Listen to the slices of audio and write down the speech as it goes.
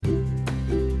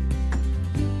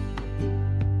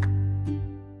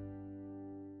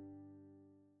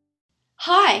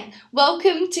Hi,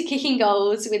 welcome to Kicking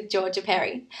Goals with Georgia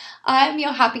Perry. I'm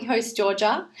your happy host,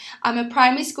 Georgia. I'm a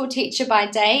primary school teacher by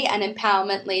day and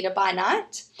empowerment leader by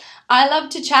night. I love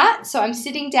to chat, so I'm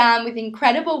sitting down with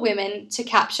incredible women to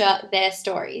capture their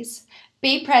stories.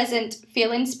 Be present,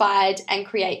 feel inspired, and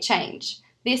create change.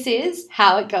 This is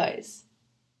how it goes.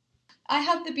 I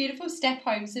have the beautiful Steph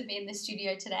Holmes with me in the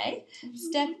studio today.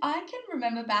 Steph, I can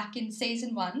remember back in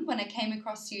season 1 when I came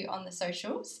across you on the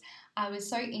socials. I was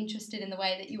so interested in the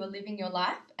way that you were living your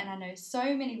life, and I know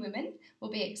so many women will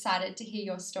be excited to hear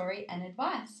your story and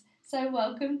advice. So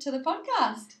welcome to the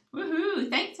podcast. Woohoo!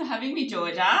 Thanks for having me,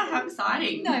 Georgia. How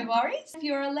exciting. No worries.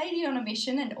 You're a lady on a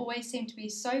mission and always seem to be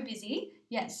so busy,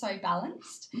 yet so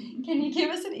balanced. Can you give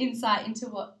us an insight into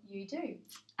what you do?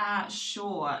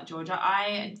 Sure, Georgia.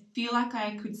 I feel like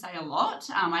I could say a lot.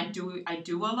 I do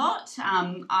a lot.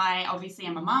 I obviously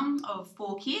am a mum of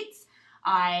 4 kids.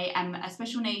 I am a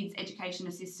special needs education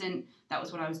assistant. That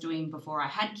was what I was doing before I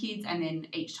had kids, and then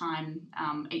each time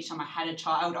I had a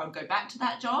child, I would go back to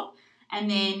that job. And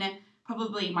then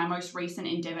probably my most recent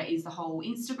endeavour is the whole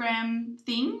Instagram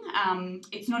thing.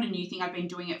 It's not a new thing. I've been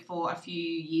doing it for a few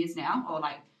years now, or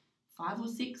like 5 or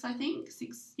 6, I think.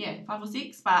 5 or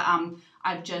 6. But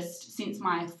I've just, since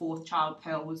my 4th child,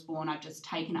 Pearl, was born, I've just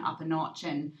taken it up a notch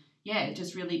and,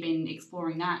 just really been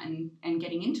exploring that and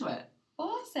getting into it.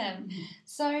 Awesome.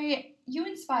 So you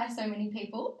inspire so many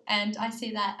people, and I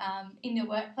see that in your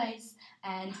workplace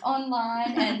and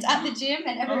online and at the gym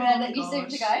and everywhere that you seem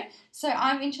to go. So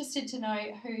I'm interested to know,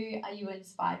 who are you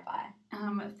inspired by?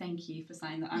 Thank you for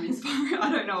saying that I'm inspired.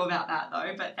 I don't know about that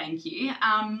though, but thank you.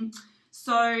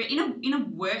 So in a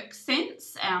work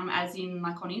sense, as in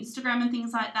like on Instagram and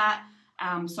things like that,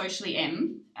 socially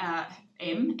Emma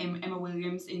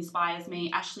Williams inspires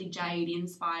me. Ashley Jade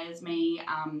inspires me.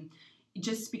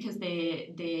 Just because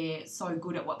they're so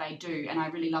good at what they do, and I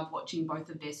really love watching both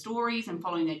of their stories and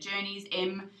following their journeys.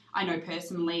 I know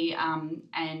personally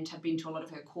and have been to a lot of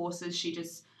her courses. She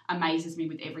just amazes me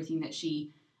with everything that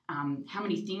she, how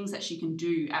many things that she can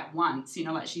do at once.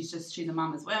 Like she's a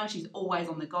mum as well. She's always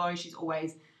on the go. She's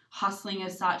always hustling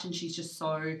as such, and she's just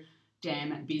so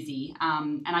damn busy.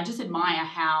 And I just admire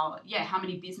how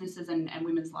many businesses and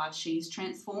women's lives she's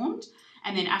transformed.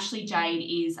 And then Ashley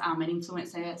Jade is an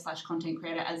influencer / content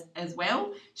creator as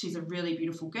well. She's a really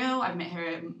beautiful girl. I've met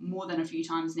her more than a few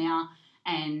times now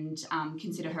and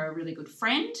consider her a really good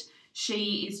friend.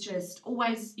 She is just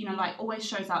always, always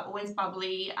shows up, always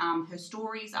bubbly. Her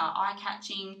stories are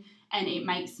eye-catching, and it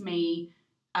makes me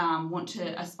want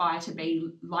to aspire to be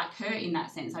like her in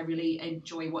that sense. I really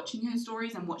enjoy watching her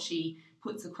stories and what she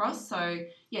puts across. So,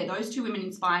 those 2 women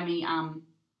inspire me on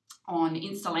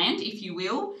Instaland, if you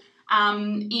will.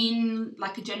 In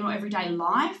like a general everyday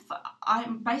life,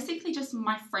 I'm basically just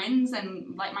my friends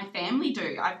and like my family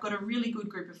do. I've got a really good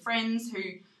group of friends who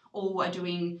all are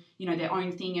doing, their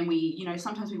own thing, and we,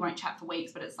 sometimes we won't chat for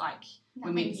weeks, but it's like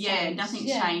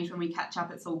nothing's changed when we catch up.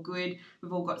 It's all good.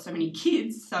 We've all got so many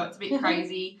kids, so it's a bit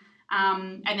crazy.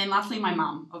 And then lastly, my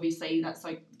mum. Obviously, that's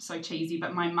so cheesy,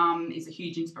 but my mum is a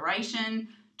huge inspiration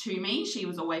to me. She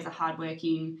was always a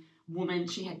hardworking woman.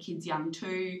 She had kids young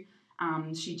too.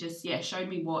 She just, showed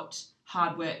me what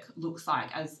hard work looks like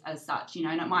as such, and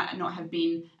it might not have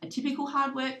been a typical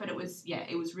hard work, but it was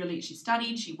really, she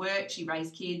studied, she worked, she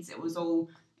raised kids. It was all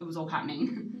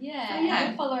happening. Yeah, so,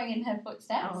 you're following in her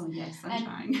footsteps. Oh, yes, I'm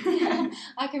trying.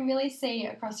 I can really see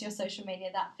across your social media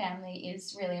that family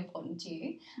is really important to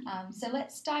you. So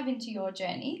let's dive into your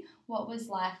journey. What was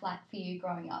life like for you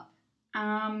growing up?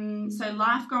 So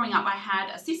life growing up, I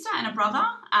had a sister and a brother,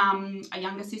 a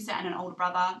younger sister and an older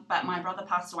brother, but my brother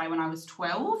passed away when I was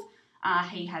 12.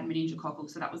 He had meningococcal,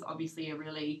 so that was obviously a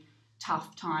really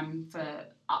tough time for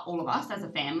all of us as a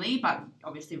family, but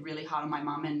obviously really hard on my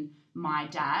mum and my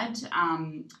dad.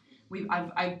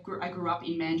 I grew up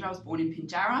in Mandurah. I was born in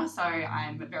Pinjarra, so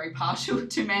I'm very partial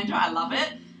to Mandurah. I love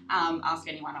it. Ask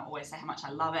anyone, I always say how much I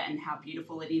love it and how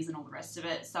beautiful it is and all the rest of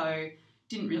it. So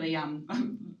didn't really,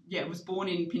 was born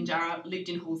in Pinjarra, lived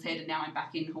in Halls Head, and now I'm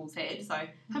back in Halls Head, so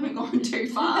haven't gone too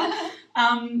far.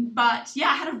 But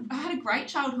I had a great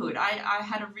childhood. I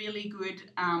had a really good,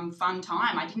 fun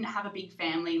time. I didn't have a big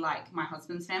family like my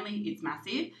husband's family. It's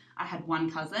massive. I had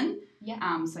one cousin.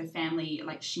 Yeah. So family,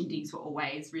 like shindigs were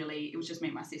always really, it was just me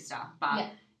and my sister. But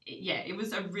it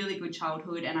was a really good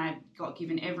childhood, and I got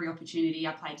given every opportunity.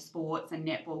 I played sports and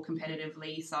netball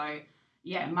competitively, so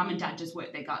mum and dad just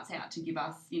worked their guts out to give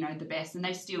us, the best. And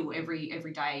they still,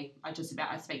 every day,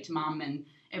 I speak to mum, and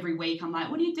every week I'm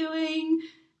like, what are you doing?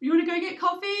 you want to go get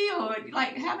coffee, or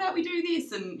like, how about we do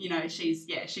this? And, you know,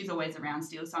 she's always around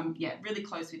still. So I'm, really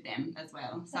close with them as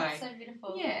well. So that's so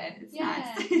beautiful. yeah, it's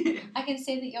Yeah. nice. I can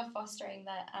see that you're fostering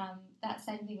that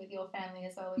same thing with your family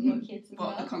as well, with your kids as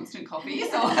well. The constant coffee.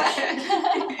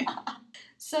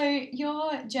 So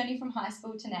your journey from high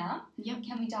school to now, Yep.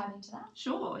 Can we dive into that?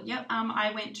 Sure, yep.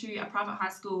 I went to a private high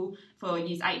school for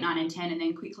years 8, 9 and 10, and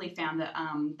then quickly found that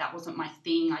that wasn't my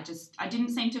thing. I didn't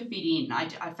seem to fit in. I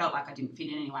felt like I didn't fit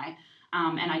in anyway,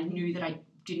 and I knew that I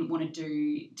didn't want to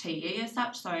do TE as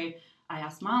such, so I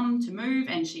asked Mum to move,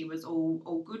 and she was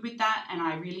all good with that, and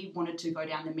I really wanted to go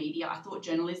down the media. I thought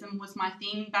journalism was my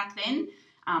thing back then.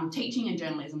 Teaching and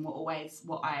journalism were always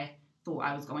what I thought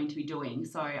I was going to be doing.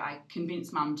 So I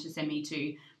convinced Mum to send me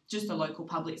to just a local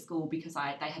public school because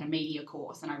they had a media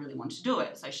course and I really wanted to do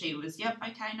it. So she was, yep,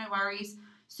 okay, no worries.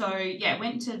 So yeah,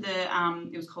 went to the,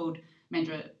 it was called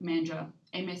Mandurah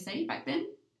MSc back then.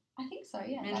 I think so,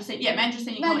 yeah. Mandurah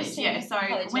Senior College. Yeah, so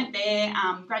I went there,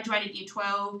 graduated year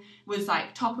 12, was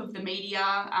like top of the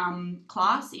media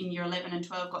class in year 11 and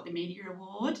 12, got the media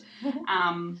award.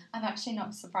 I'm actually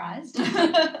not surprised.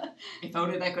 If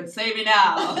only they could see me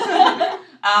now.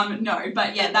 No,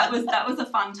 but yeah, that was a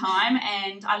fun time,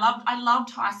 and I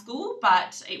loved high school,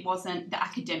 but it wasn't, the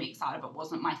academic side of it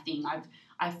wasn't my thing.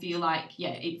 I feel like,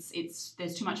 yeah, it's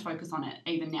there's too much focus on it.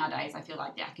 Even nowadays, I feel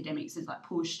like the academics is like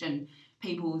pushed, and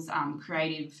people's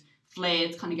creative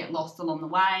flares kind of get lost along the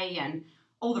way and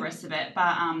all the rest of it.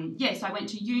 But so I went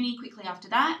to uni quickly after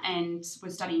that and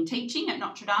was studying teaching at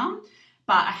Notre Dame.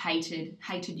 But I hated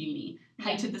uni,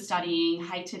 hated the studying,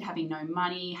 hated having no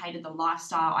money, hated the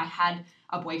lifestyle. I had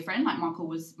a boyfriend, like Michael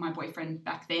was my boyfriend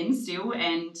back then still,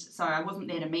 and so I wasn't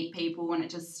there to meet people, and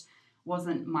it just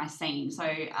wasn't my scene. So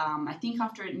I think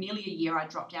after nearly a year I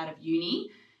dropped out of uni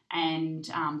and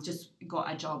just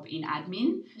got a job in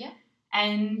admin. Yeah.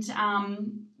 And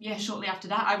shortly after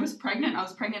that I was pregnant. I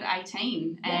was pregnant at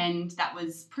 18, and that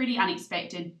was pretty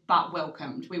unexpected but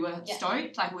welcomed. We were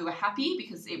stoked, like we were happy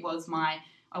because it was my,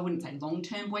 I wouldn't say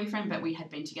long-term boyfriend, but we had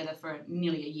been together for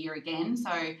nearly a year again.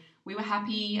 So we were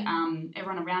happy.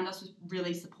 Everyone around us was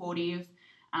really supportive,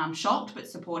 shocked but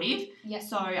supportive. Yeah.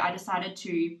 So I decided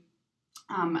to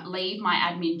leave my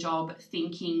admin job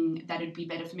thinking that it'd be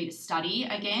better for me to study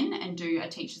again and do a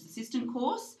teacher's assistant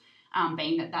course.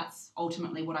 Being that that's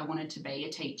ultimately what I wanted to be, a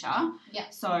teacher. Yeah.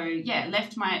 So yeah,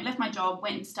 left my job,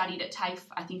 went and studied at TAFE.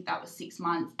 I think that was 6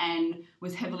 months, and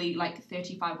was heavily, like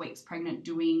 35 weeks pregnant,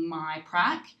 doing my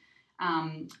prac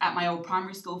at my old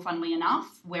primary school, funnily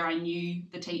enough, where I knew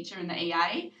the teacher and the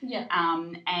EA. Yeah.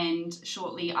 And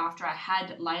shortly after I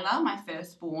had Layla, my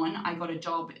firstborn, I got a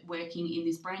job working in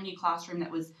this brand new classroom that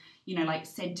was, you know, like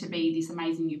said to be this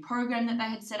amazing new program that they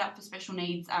had set up for special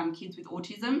needs kids with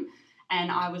autism. And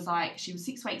I was like, she was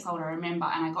 6 weeks old, I remember,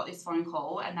 and I got this phone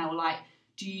call, and they were like,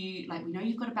 we know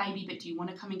you've got a baby, but do you want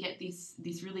to come and get this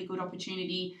really good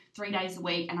opportunity 3 days a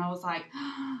week? And I was like,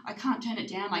 I can't turn it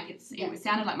down. Like it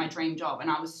sounded like my dream job,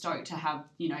 and I was stoked to have,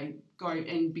 you know, go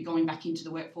and be going back into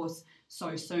the workforce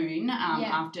so soon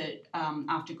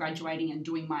after graduating and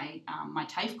doing my my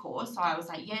TAFE course. So I was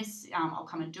like, yes, I'll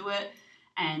come and do it.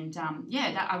 And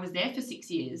I was there for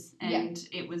 6 years, and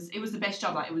it was the best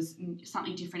job. Like it was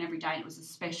something different every day. And it was a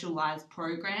specialised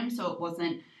program, so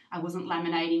I wasn't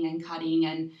laminating and cutting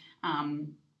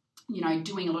and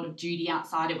doing a lot of duty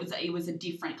outside. It was a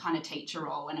different kind of teacher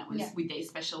role, and it was with these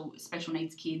special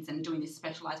needs kids and doing this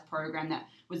specialised program that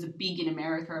was big in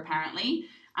America apparently.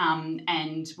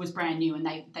 And was brand new, and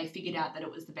they figured out that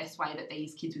it was the best way that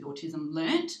these kids with autism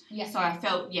learnt. Yeah. So I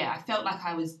felt like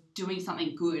I was doing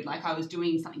something good, like I was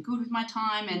doing something good with my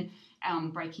time, and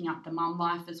breaking up the mum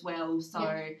life as well. So.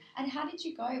 Yeah. And how did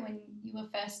you go when you were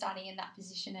first starting in that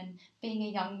position and being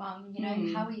a young mum? You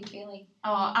know, how were you feeling?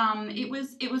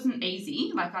 It wasn't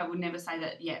easy. Like I would never say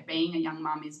that. Yeah, being a young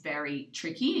mum is very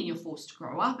tricky, and you're forced to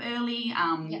grow up early.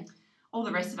 All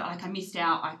the rest of it, like I missed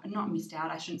out.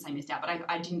 I shouldn't say missed out, but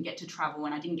I didn't get to travel,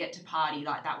 and I didn't get to party.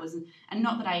 Like that was, and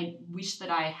not that I wish that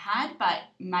I had, but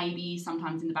maybe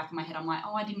sometimes in the back of my head I'm like,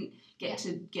 oh, I didn't get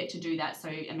to do that. So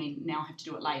I mean, now I have to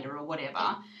do it later or whatever.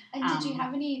 Yeah. And did you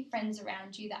have any friends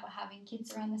around you that were having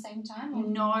kids around the same time? Or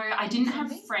no, I didn't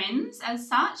have friends as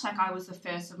such. Like I was the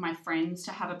first of my friends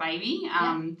to have a baby.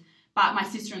 But my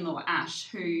sister-in-law Ash,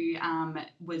 who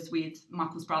was with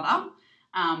Michael's brother.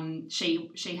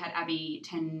 She had Abby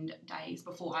 10 days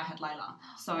before I had Layla.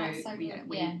 So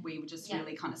we were just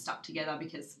really kind of stuck together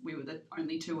because we were the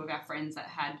only two of our friends that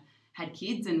had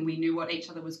kids, and we knew what each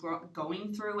other was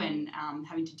going through and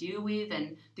having to deal with.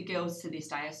 And the girls to this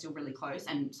day are still really close,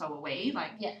 and so are we.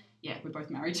 Like, we're both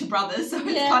married to brothers, so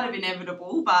it's kind of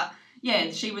inevitable. But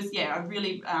she was a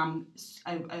really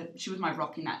she was my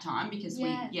rock in that time because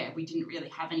we didn't really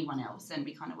have anyone else, and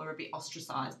we kind of were a bit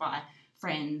ostracized by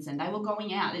friends, and they were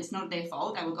going out. It's not their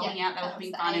fault. They were going out. They were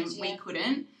having fun, and we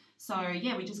couldn't. So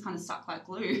we just kind of stuck like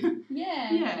glue.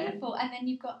 Beautiful. And then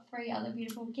you've got 3 other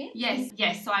beautiful kids.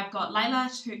 Yes. So I've got Layla,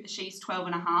 she's 12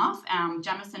 and a half.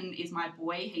 Jamison is my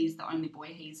boy. He's the only boy.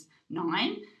 He's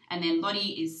 9. And then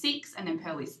Lottie is 6, and then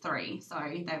Pearl is 3. So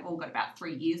they've all got about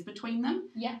 3 years between them.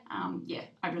 Yeah.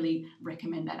 I really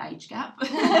recommend that age gap.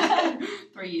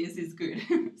 3 years is good.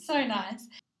 So nice.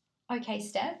 Okay,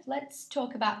 Steph, let's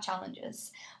talk about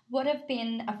challenges. What have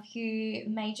been a few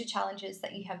major challenges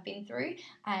that you have been through,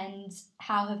 and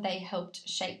how have they helped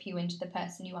shape you into the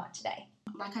person you are today?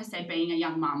 Like I said, being a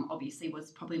young mum obviously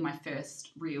was probably my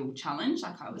first real challenge.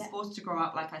 Like I was forced to grow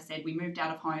up. Like I said, we moved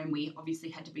out of home. We obviously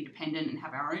had to be dependent and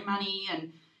have our own money.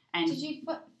 And did you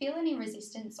feel any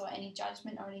resistance or any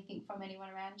judgment or anything from anyone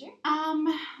around you?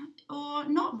 Or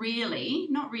not really.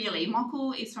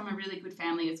 Michael is from a really good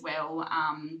family as well,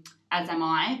 as am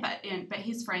I. But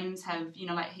his friends have,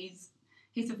 he's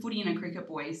a footy and a cricket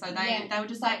boy, so they were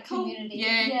just like cool, community.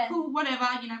 Cool, whatever.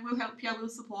 We'll help you, we'll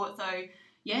support. So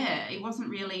it wasn't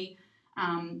really,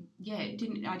 I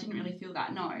didn't really feel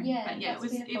that, no. But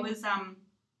it was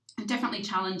definitely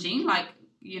challenging. Like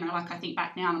I think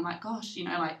back now and I'm like, gosh,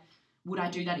 would I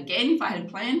do that again if I had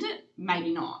planned it?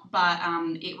 Maybe not. But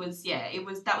that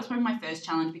was probably my first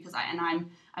challenge because I'm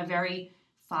a very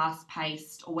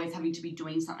fast-paced, always having to be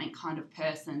doing something kind of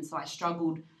person. So I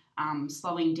struggled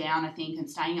slowing down, I think, and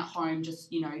staying at home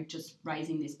just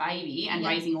raising this baby and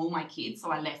raising all my kids.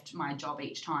 So I left my job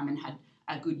each time and had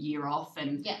a good year off,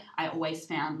 and I always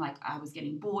found like I was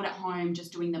getting bored at home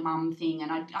just doing the mum thing,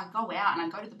 and I'd go out and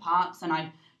I'd go to the parks and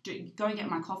I'd go and get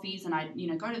my coffees and I'd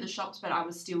go to the shops, but I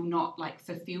was still not like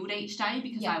fulfilled each day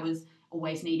because I was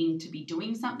always needing to be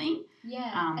doing something.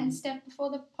 And Steph,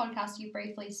 before the podcast you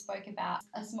briefly spoke about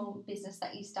a small business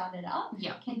that you started up.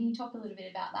 Can you talk a little bit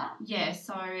about that?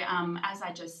 So as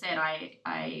I just said,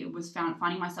 I was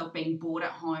finding myself being bored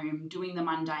at home, doing the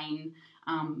mundane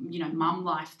mum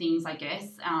life things, I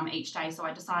guess, each day. So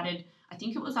I decided, I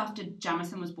think it was after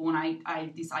Jamison was born, I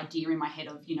had this idea in my head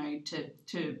of,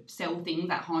 to sell things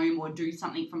at home or do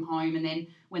something from home. And then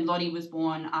when Lottie was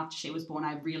born, after she was born,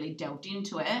 I really delved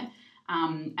into it.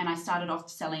 And I started off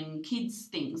selling kids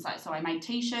things. So I made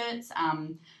T-shirts.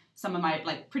 Some of my,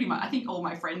 pretty much, I think all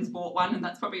my friends bought one, and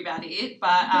that's probably about it.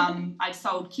 But I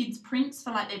sold kids prints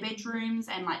for their bedrooms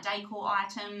and decor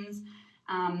items.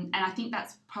 And I think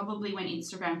that's probably when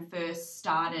Instagram first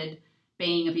started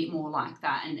being a bit more like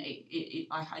that. And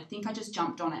I think I just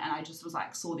jumped on it, and I just was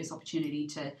saw this opportunity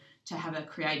to have a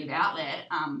creative outlet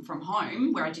from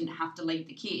home where I didn't have to leave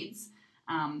the kids,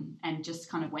 and just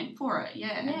kind of went for it.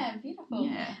 Yeah, beautiful.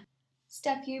 Yeah.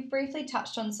 Steph, you briefly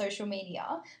touched on social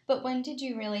media, but when did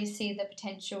you really see the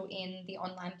potential in the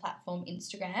online platform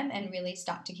Instagram and really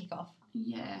start to kick off?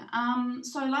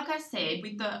 So like I said,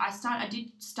 I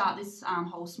did start this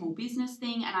whole small business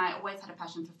thing, and I always had a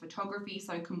passion for photography,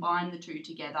 so combined the two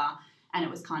together, and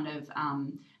it was kind of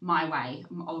my way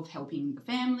of helping the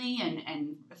family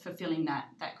and fulfilling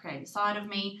that creative side of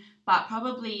me. But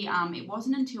probably it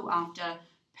wasn't until after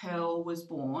Pearl was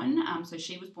born, so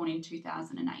she was born in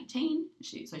 2018,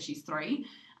 so she's 3,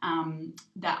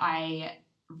 that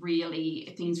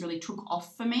things really took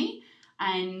off for me.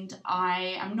 And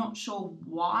I am not sure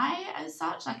why as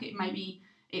such, I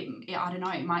don't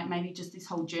know, it might maybe just this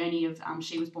whole journey of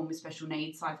she was born with special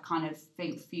needs, so I've kind of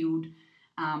fueled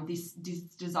this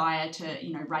desire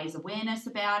to, raise awareness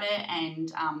about it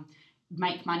and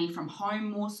make money from home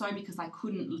more so because I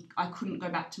couldn't go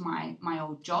back to my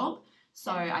old job.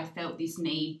 So I felt this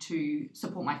need to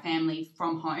support my family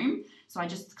from home. So I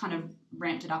just kind of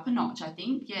ramped it up a notch, I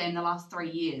think, in the last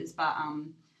 3 years. But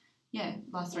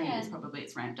last 3 years probably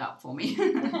it's ramped up for me.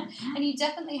 And you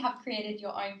definitely have created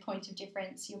your own point of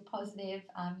difference. You're positive,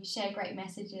 you share great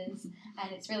messages,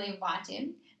 and it's really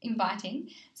inviting.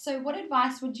 So what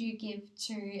advice would you give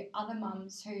to other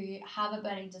mums who have a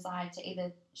burning desire to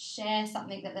either share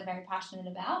something that they're very passionate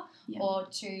about or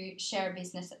to share a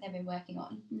business that they've been working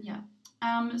on?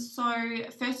 So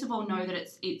first of all, know that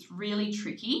it's really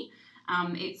tricky.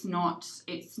 It's not,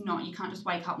 you can't just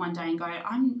wake up one day and go,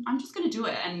 I'm just going to do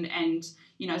it. And,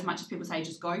 as much as people say,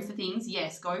 just go for things,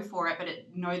 yes, go for it, but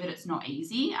know that it's not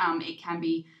easy. It can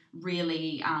be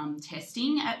really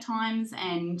testing at times.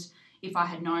 And if I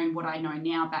had known what I know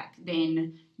now back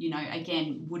then,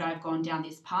 again, would I have gone down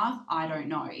this path? I don't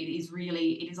know. It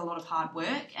is a lot of hard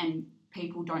work, and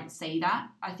people don't see that,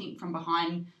 I think, from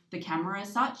behind the camera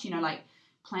as such.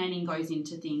 planning goes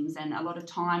into things and a lot of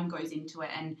time goes into it,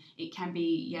 and it can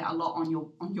be a lot on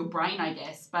your brain, I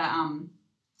guess. But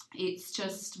it's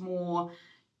just more,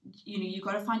 you've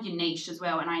got to find your niche as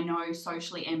well. And I know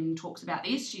socially Em talks about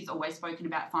this. She's always spoken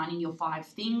about finding your 5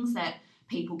 things that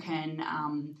people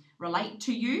can relate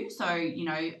to you. So,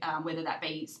 whether that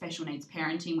be special needs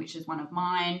parenting, which is one of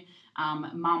mine,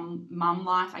 mum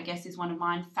life, I guess, is one of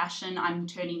mine, fashion, I'm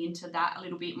turning into that a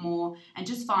little bit more, and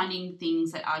just finding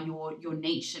things that are your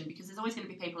niche. And because there's always going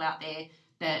to be people out there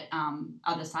that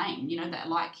are the same, that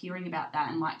like hearing about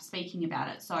that and like speaking about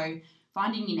it. So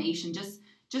finding your niche and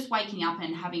just waking up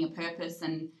and having a purpose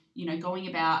and, going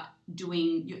about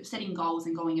setting goals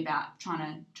and going about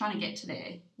trying to get to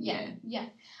there. Yeah.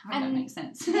 I hope that makes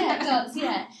sense. Yeah, it does,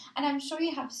 yeah. And I'm sure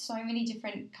you have so many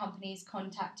different companies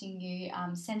contacting you,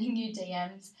 sending you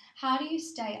DMs. How do you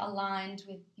stay aligned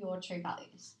with your true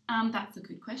values? That's a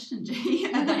good question,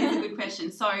 G. That is a good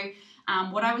question. So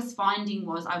what I was finding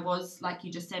was like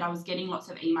you just said, I was getting lots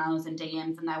of emails and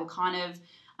DMs, and they were kind of,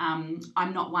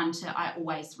 I'm not one to, I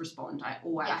always respond. I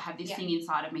have this thing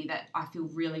inside of me that I feel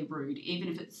really rude, even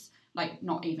if it's like,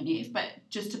 not even if, but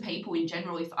just to people in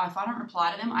general. If I don't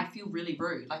reply to them, I feel really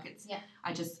rude. Like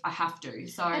I have to.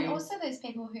 So, and also those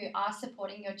people who are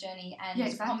supporting your journey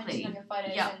and commenting on your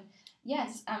photos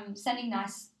and sending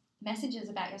nice messages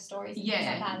about your stories and things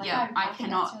like that. Like, I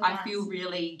cannot, really I feel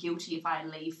really guilty if I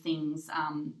leave things,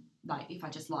 like if I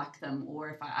just like them, or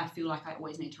if I feel like I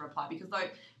always need to reply, because those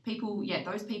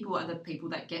people are the people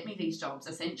that get me these jobs.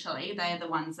 Essentially, they are the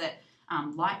ones that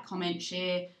like, comment,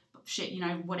 share,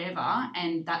 whatever,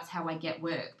 and that's how I get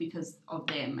work, because of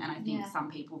them. And I think some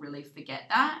people really forget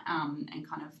that, and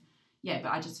kind of,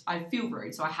 but I feel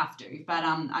rude, so I have to. But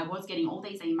I was getting all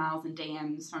these emails and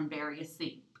DMs from various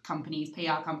companies,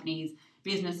 PR companies,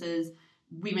 businesses,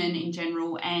 women in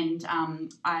general, and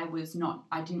I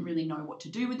didn't really know what to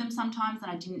do with them sometimes,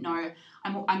 and I didn't know,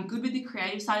 I'm good with the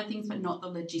creative side of things, but not the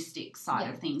logistics side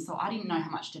of things. So I didn't know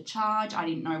how much to charge, I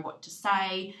didn't know what to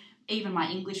say. Even my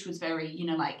English was very,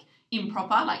 like,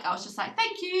 improper. Like, I was just like,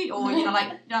 thank you, or,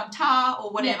 ta,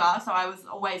 or whatever. So I was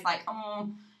always like,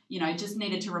 just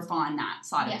needed to refine that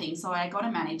side of things. So I got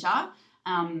a manager,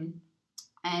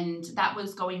 and that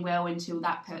was going well until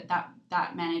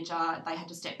that manager, they had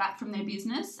to step back from their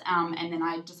business, and then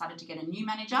I decided to get a new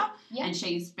manager, and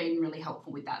she's been really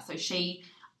helpful with that. So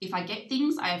if I get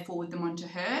things, I forward them on to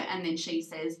her, and then she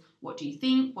says, what do you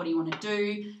think? What do you want to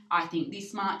do? I think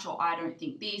this much, or I don't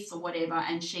think this, or whatever,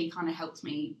 and she kind of helps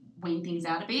me wean things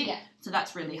out a bit. Yeah. So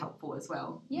that's really helpful as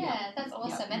well. Yeah, that's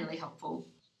awesome. Yeah, really helpful.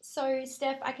 So,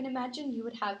 Steph, I can imagine you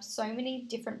would have so many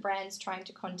different brands trying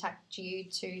to contact you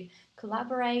to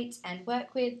collaborate and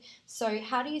work with. So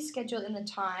how do you schedule in the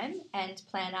time and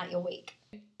plan out your week?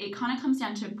 It kind of comes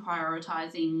down to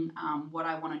prioritising what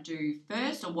I want to do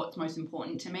first, or what's most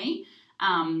important to me.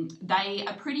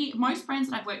 Most brands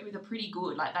that I've worked with are pretty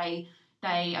good. Like,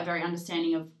 they are very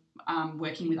understanding of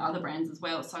working with other brands as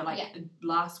well. So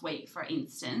last week, for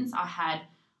instance, I had,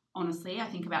 honestly, I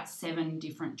think about 7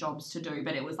 different jobs to do,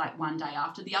 but it was like one day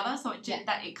after the other. So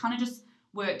it kind of just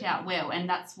worked out well. And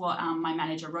that's what my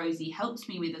manager Rosie helps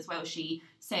me with as well. She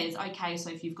says, okay,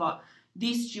 so if you've got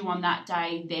this due on that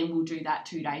day, then we'll do that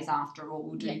 2 days after, or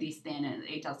we'll do this then. And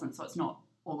it doesn't, so it's not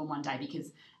all in one day,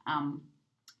 because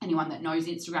anyone that knows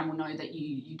Instagram will know that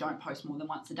you don't post more than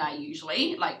once a day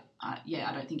usually. Like, I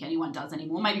don't think anyone does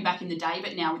anymore. Maybe back in the day,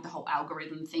 but now with the whole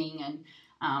algorithm thing and,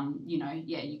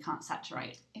 you can't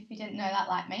saturate. If you didn't know that,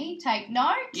 like me, take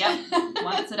note. Yep,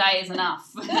 once a day is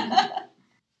enough.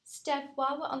 Steph,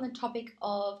 while we're on the topic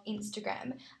of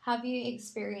Instagram, have you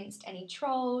experienced any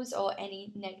trolls or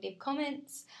any negative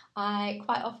comments? I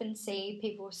quite often see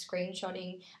people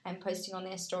screenshotting and posting on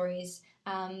their stories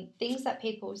things that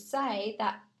people say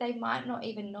that they might not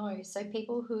even know. So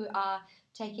people who are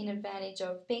taking advantage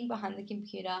of being behind the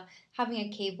computer, having a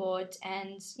keyboard,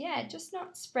 and just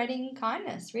not spreading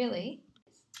kindness, really.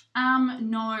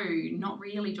 No, not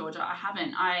really, Georgia. I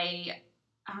haven't. I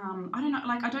don't know,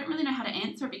 like, I don't really know how to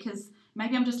answer it, because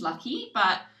maybe I'm just lucky,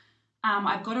 but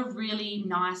I've got a really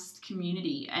nice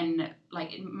community, and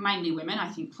like, mainly women. I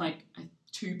think like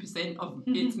 2% of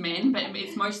it's men, but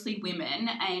it's mostly women,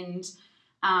 and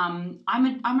I'm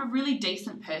a really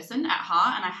decent person at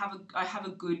heart, and I have a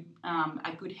good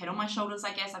head on my shoulders,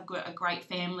 I guess. I've got a great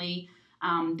family.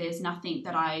 There's nothing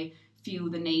that I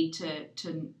feel the need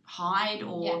to hide,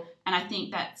 and I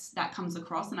think that comes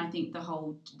across, and I think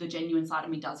the genuine side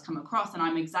of me does come across, and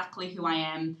I'm exactly who I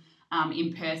am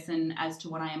in person as to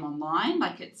what I am online.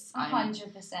 Like, it's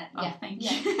 100%. Oh, thank you.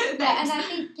 And I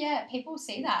think people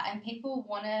see that, and people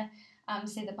want to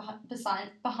see the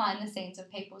behind the scenes of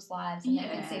people's lives, and they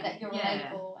can see that you're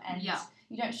relatable and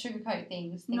you don't sugarcoat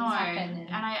things. Things happen.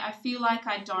 And I feel like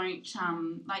I don't,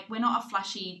 like, we're not a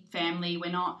flashy family.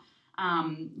 We're not,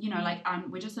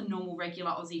 we're just a normal,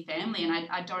 regular Aussie family. And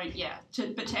I don't,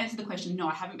 but to answer the question, no,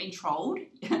 I haven't been trolled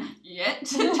yet,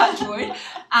 touch wood.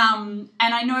 And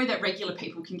I know that regular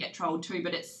people can get trolled too,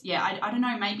 but it's, I don't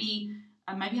know, maybe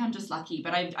I'm just lucky,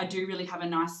 but I do really have a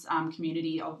nice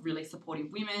community of really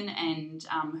supportive women and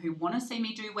who want to see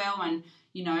me do well and,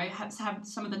 have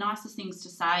some of the nicest things to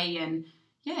say. And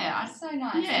that's so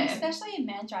nice. And especially in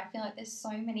Mandurah, I feel like there's so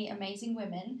many amazing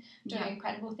women doing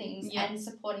incredible things and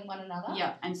supporting one another.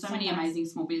 Yeah, and so many amazing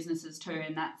small businesses too.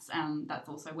 And that's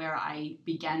also where I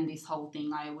began this whole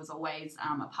thing. I was always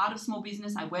a part of small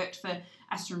business. I worked for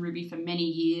Aston Ruby for many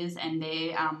years, and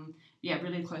they're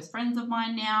really close friends of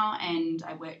mine now. And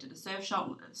I worked at a surf shop,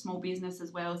 a small business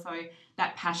as well. So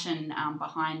that passion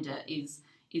behind it is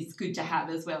good to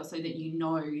have as well, so that you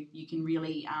can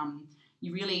really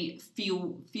you really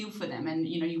feel for them, and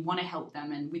you want to help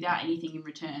them, and without anything in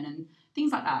return and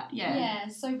things like that. Yeah,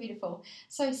 so beautiful.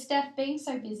 So Steph, being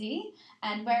so busy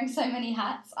and wearing so many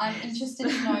hats, I'm interested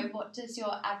to know, what does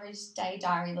your average day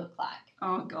diary look like?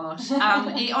 Oh gosh,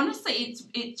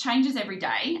 it changes every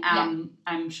day.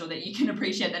 I'm sure that you can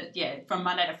appreciate that. From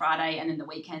Monday to Friday, and then the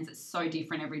weekends, it's so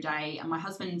different every day. And my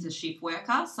husband's a shift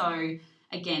worker, so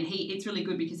again, it's really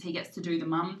good because he gets to do the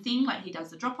mum thing, like he does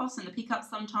the drop-offs and the pickups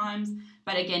sometimes,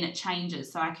 but again, it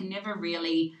changes. So I can never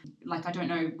really, I don't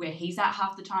know where he's at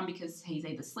half the time because he's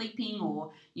either sleeping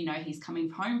or, he's coming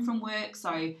home from work.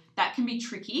 So that can be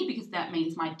tricky because that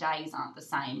means my days aren't the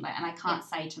same. And I can't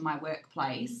say to my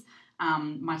workplace,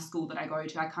 my school that I go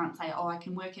to, I can't say, I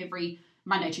can work every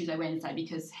Monday, Tuesday, Wednesday,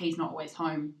 because he's not always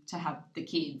home to have the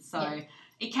kids. So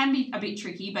it can be a bit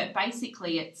tricky, but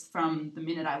basically it's from the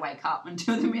minute I wake up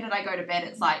until the minute I go to bed.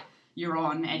 It's like, you're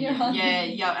on. And Bring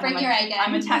your A game.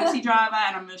 I'm a taxi driver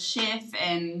and I'm a chef,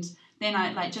 and then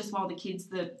I just while the kids,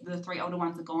 the 3 older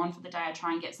ones are gone for the day, I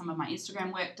try and get some of my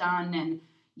Instagram work done. And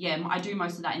I do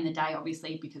most of that in the day,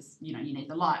 obviously, because, you need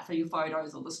the light for your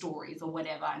photos or the stories or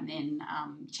whatever, and then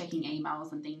checking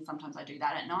emails and things. Sometimes I do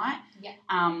that at night.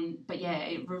 But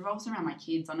it revolves around my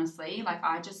kids, honestly. Like,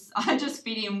 I just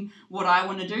fit in what I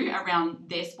want to do around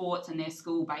their sports and their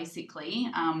school, basically.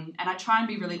 And I try and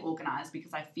be really organised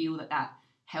because I feel that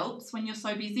helps when you're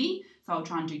so busy. So I'll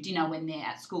try and do dinner when they're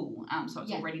at school, so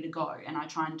it's all ready to go. And I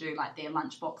try and do, their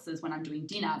lunch boxes when I'm doing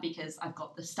dinner because I've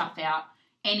got the stuff out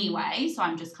anyway, so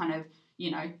I'm just kind of,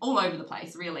 all over the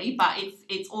place, really, but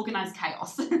it's organised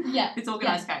chaos. It's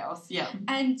organised chaos,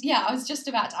 And I was just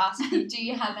about to ask you, do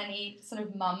you have any sort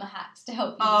of mum hacks to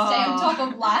help you stay on top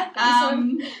of life?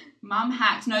 Mum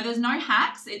hacks? No, there's no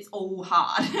hacks. It's all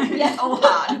hard. It's all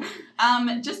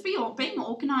hard. Just being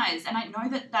organised, and I know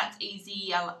that that's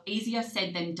easier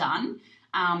said than done.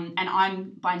 And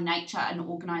I'm by nature an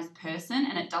organised person,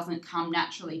 and it doesn't come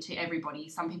naturally to everybody.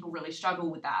 Some people really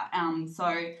struggle with that.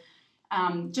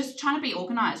 Just trying to be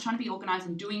organised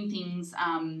and doing things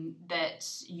that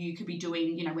you could be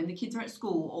doing, when the kids are at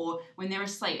school or when they're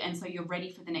asleep, and so you're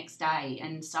ready for the next day,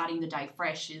 and starting the day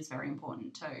fresh is very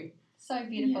important too. So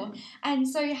beautiful. And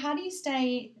so how do you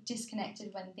stay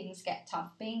disconnected when things get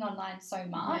tough? Being online so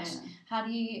much, how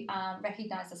do you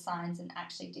recognise the signs and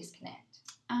actually disconnect?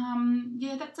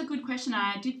 That's a good question.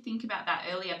 I did think about that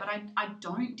earlier, but I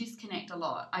don't disconnect a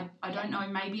lot. I don't know,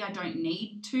 maybe I don't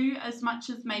need to as much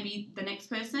as maybe the next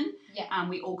person.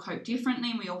 We all cope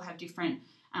differently, and we all have different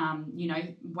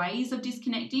ways of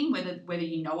disconnecting, whether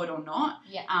you know it or not.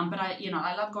 But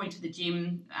I love going to the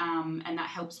gym, and that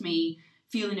helps me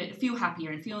feel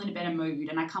happier and feel in a better mood.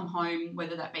 And I come home,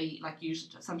 whether that be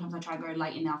usually, sometimes I try to go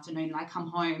late in the afternoon, and I come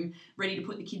home ready to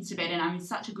put the kids to bed, and I'm in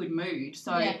such a good mood.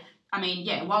 So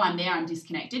while I'm there, I'm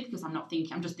disconnected because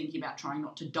I'm just thinking about trying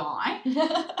not to die.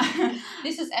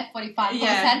 This is F45 in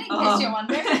case you're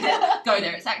wondering. Go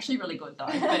there. It's actually really good though,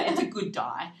 but it's a good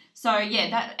die. So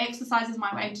that exercise is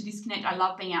my way to disconnect. I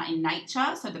love being out in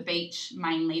nature. So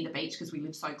mainly the beach because we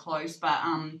live so close. But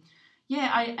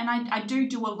I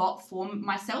do a lot for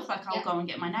myself. I'll go and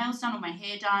get my nails done or my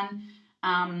hair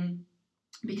done.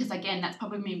 Because again, that's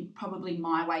probably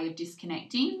my way of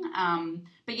disconnecting.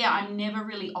 But I'm never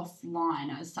really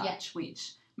offline as such,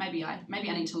 which maybe I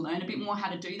need to learn a bit more how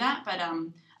to do that. But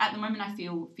at the moment, I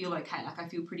feel okay. I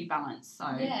feel pretty balanced. So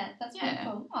that's pretty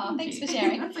cool. Oh, thanks for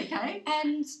sharing. That's okay.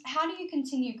 And how do you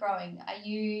continue growing? Are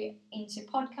you into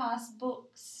podcasts,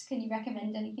 books? Can you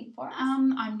recommend anything for us?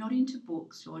 I'm not into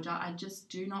books, Georgia. I just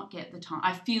do not get the time.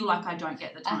 I feel like I don't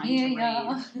get the time to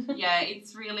read.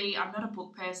 It's really, I'm not a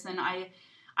book person.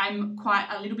 I'm quite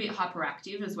a little bit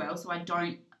hyperactive as well, so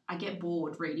I I get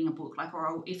bored reading a book, like,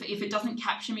 or if it doesn't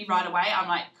capture me right away, I'm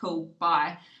like, cool,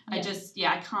 bye. I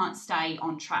can't stay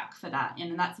on track for that,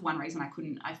 and that's one reason I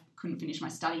couldn't finish my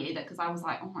study either, because I was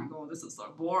like, oh my god, this is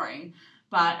so boring.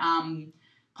 But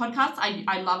podcasts,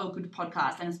 I love a good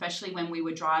podcast, and especially when we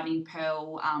were driving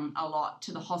Pearl a lot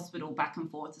to the hospital back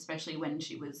and forth, especially when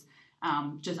she was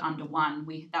just under 1.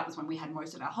 That was when we had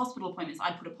most of our hospital appointments.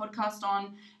 I'd put a podcast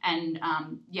on, and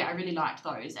I really liked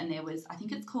those. And there was, I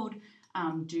think it's called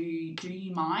Do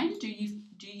You Mind? Do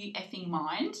you effing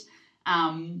mind?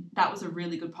 That was a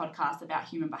really good podcast about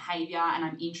human behaviour, and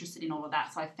I'm interested in all of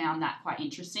that, so I found that quite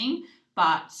interesting.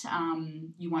 But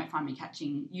you won't find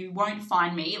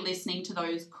me listening to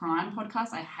those crime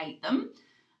podcasts. I hate them.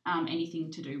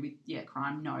 Anything to do with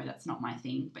crime, no, that's not my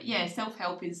thing. But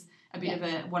self-help is a bit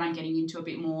of what I'm getting into a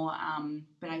bit more.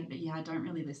 But I don't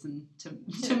really listen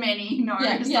to many. No,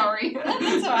 sorry.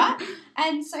 That's all right.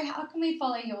 And so how can we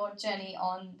follow your journey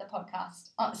on the podcast?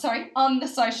 On the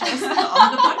socials.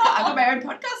 On the podcast. I've got my own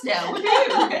podcast now.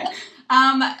 Woohoo!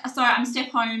 So I'm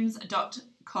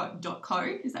stephholmes.co.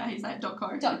 Is that how you say it? .co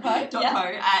at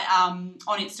on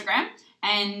Instagram.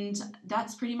 And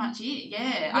that's pretty much it.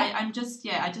 Yeah. I just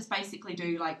basically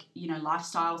do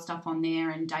lifestyle stuff on there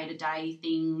and day-to-day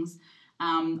things.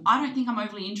 I don't think I'm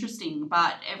overly interesting,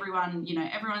 but everyone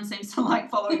seems to like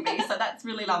following me, so that's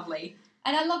really lovely.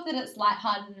 And I love that it's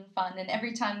lighthearted and fun, and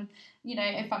every time,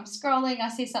 if I'm scrolling, I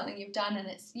see something you've done, and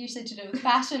it's usually to do with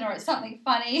fashion, or it's something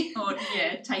funny. Or,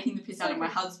 taking the piss out of my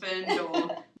husband,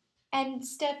 or... And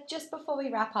Steph, just before we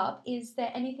wrap up, is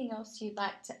there anything else you'd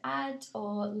like to add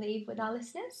or leave with our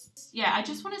listeners? Yeah, I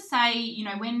just want to say,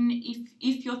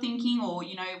 if you're thinking, or,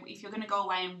 if you're going to go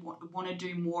away and want to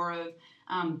do more of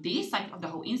this, like the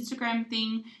whole Instagram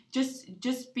thing, just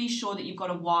be sure that you've got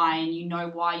a why and you know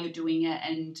why you're doing it.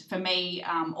 And for me,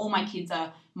 all my kids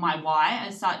are my why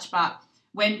as such, but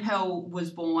when Pearl was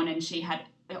born and she had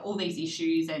all these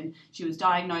issues and she was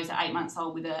diagnosed at 8 months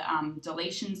old with a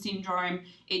deletion syndrome,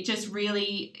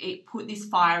 it put this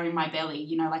fire in my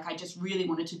belly, I just really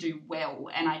wanted to do well,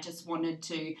 and I just wanted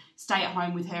to stay at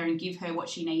home with her and give her what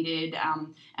she needed,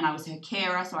 and I was her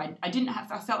carer, so I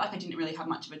felt like I didn't really have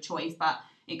much of a choice, but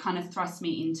it kind of thrust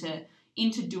me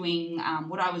into doing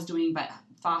what I was doing, but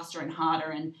faster and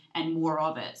harder and more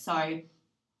of it. So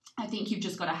I think you've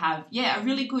just got to have, a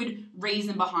really good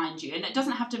reason behind you, and it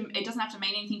doesn't have to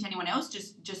mean anything to anyone else,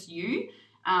 just you.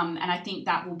 And I think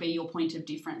that will be your point of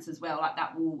difference as well. Like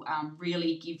that will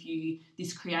really give you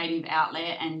this creative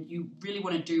outlet, and you really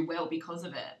want to do well because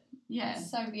of it. Yeah,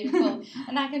 it's so beautiful,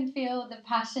 and I can feel the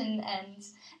passion and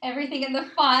everything in the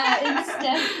fire in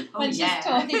Steph when she's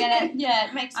talking, and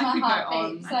it makes my heart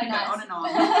beat. So nice. I could go on and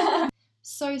on.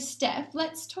 So, Steph,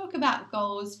 let's talk about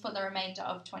goals for the remainder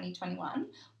of 2021.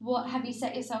 What have you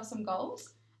set yourself some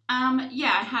goals? I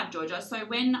have, Georgia. So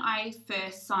when I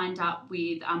first signed up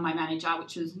with my manager,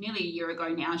 which was nearly a year ago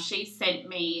now, she sent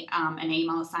me an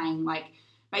email saying,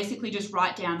 basically just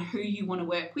write down who you want to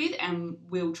work with and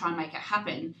we'll try and make it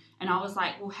happen. And I was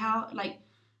like, well, how,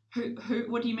 who,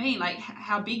 what do you mean?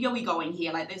 How big are we going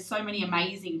here? There's so many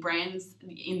amazing brands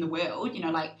in the world,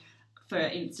 for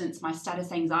instance, my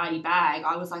status anxiety bag,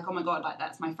 I was like, oh my God,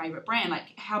 that's my favorite brand.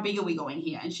 How big are we going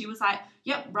here? And she was like,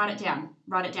 yep, write it down.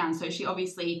 So she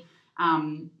obviously,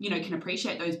 can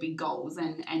appreciate those big goals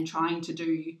and trying to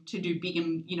do big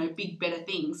and, big, better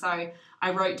things. So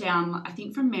I wrote down, I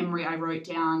think from memory, I wrote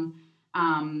down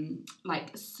a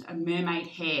mermaid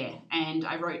hair, and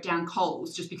I wrote down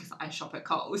Coles just because I shop at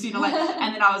Coles, and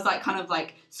then I was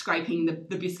scraping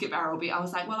the biscuit barrel bit. I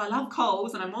was like, well, I love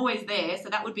Coles and I'm always there, so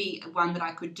that would be one that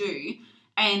I could do.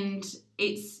 And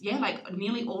it's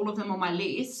nearly all of them on my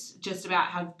list just about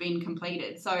have been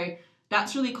completed. So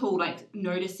that's really cool,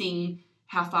 noticing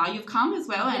how far you've come as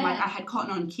well. And I had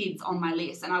Cotton On Kids on my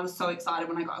list, and I was so excited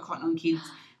when I got a Cotton On Kids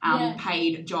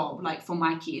paid job, for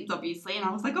my kids, obviously. And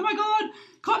I was like, oh my God,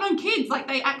 Cotton On Kids,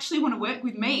 they actually want to work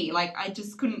with me. I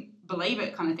just couldn't believe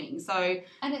it, kind of thing. So,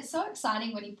 and it's so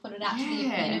exciting when you put it out to the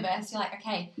universe. You're like,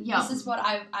 okay, this is what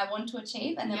I want to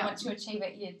achieve, and then once you achieve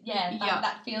it,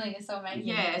 that feeling is so amazing.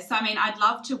 Yeah, so I mean, I'd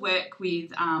love to work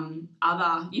with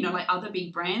other, other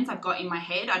big brands I've got in my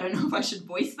head. I don't know if I should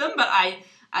voice them, but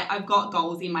I've got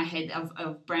goals in my head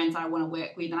of brands I want to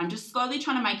work with, and I'm just slowly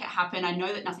trying to make it happen. I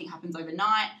know that nothing happens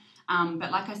overnight, but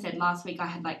like I said, last week I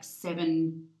had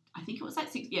 7, I think it was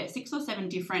 6 or 7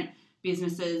 different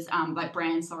businesses,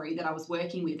 brands, that I was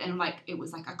working with, and it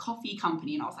was a coffee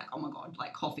company, and I was like, oh my God,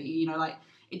 coffee,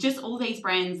 it just all these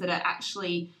brands that are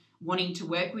actually wanting to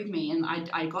work with me. And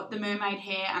I got the mermaid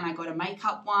hair, and I got a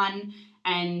makeup one,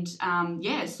 and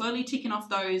slowly ticking off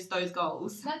those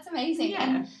goals. That's amazing. Yeah.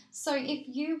 And so if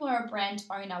you were a brand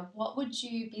owner, what would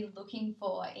you be looking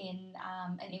for in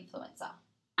an influencer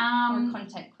or a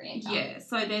content creator? Yeah,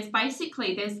 so there's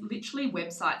literally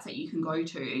websites that you can go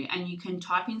to, and you can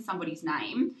type in somebody's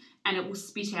name and it will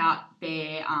spit out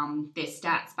their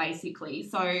stats basically.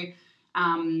 So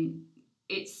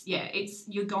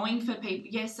you're going for people.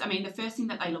 Yes, I mean, the first thing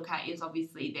that they look at is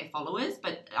obviously their followers,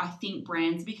 but I think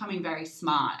brands are becoming very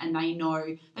smart, and they know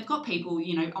they've got people,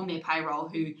 on their payroll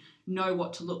who know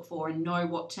what to look for and know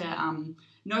what to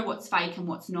know what's fake and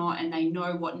what's not, and they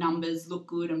know what numbers look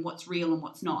good and what's real and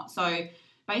what's not. So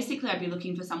basically, I'd be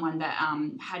looking for someone that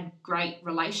had great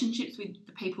relationships with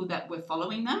the people that were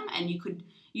following them, and you could.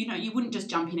 You wouldn't just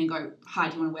jump in and go, "Hi,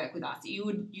 do you want to work with us?"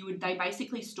 They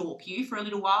basically stalk you for a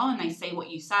little while, and they see what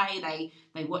you say.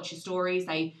 They watch your stories.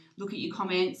 They look at your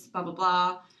comments, blah, blah,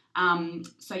 blah.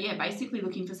 Basically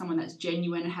looking for someone that's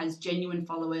genuine, has genuine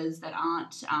followers that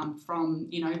aren't from,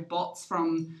 bots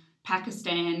from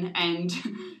Pakistan, and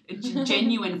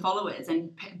genuine followers,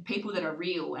 and people that are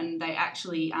real, and they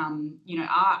actually,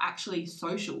 are actually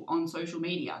social on social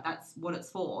media. That's what it's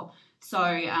for. So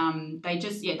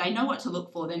they know what to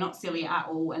look for. They're not silly at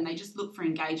all, and they just look for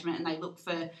engagement, and they look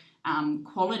for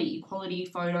quality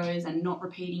photos, and not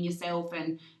repeating yourself,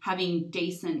 and having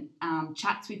decent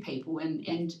chats with people,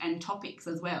 and topics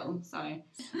as well. So,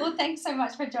 well, thanks so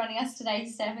much for joining us today,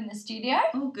 Steph, in the studio.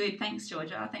 Oh, good. Thanks,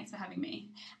 Georgia. Thanks for having me.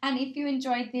 And if you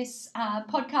enjoyed this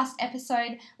podcast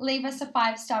episode, leave us a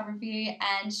 5-star review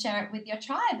and share it with your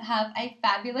tribe. Have a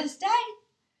fabulous day.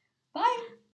 Bye.